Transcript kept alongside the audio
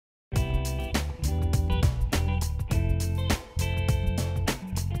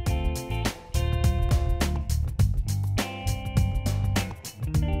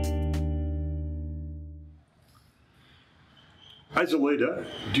As a leader,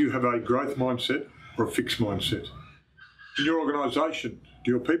 do you have a growth mindset or a fixed mindset? In your organisation, do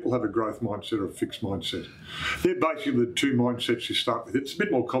your people have a growth mindset or a fixed mindset? They're basically the two mindsets you start with. It's a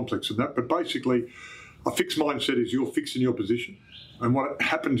bit more complex than that, but basically a fixed mindset is you're fixed in your position, and what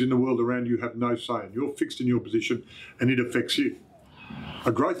happens in the world around you have no say in. You're fixed in your position and it affects you.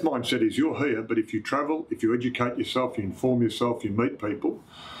 A growth mindset is you're here, but if you travel, if you educate yourself, you inform yourself, you meet people,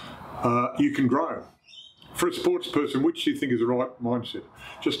 you can grow. For a sports person, which do you think is the right mindset?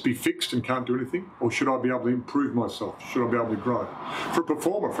 Just be fixed and can't do anything? Or should I be able to improve myself? Should I be able to grow? For a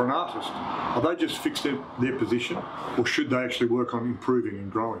performer, for an artist, are they just fixed in their position, or should they actually work on improving and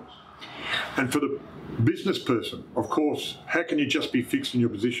growing? And for the business person, of course, how can you just be fixed in your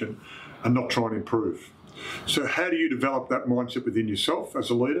position and not try and improve? So how do you develop that mindset within yourself as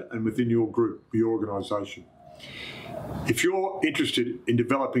a leader and within your group, your organisation? If you're interested in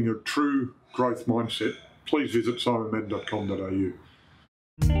developing a true growth mindset, please visit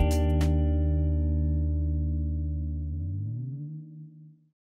simonmadden.com.au.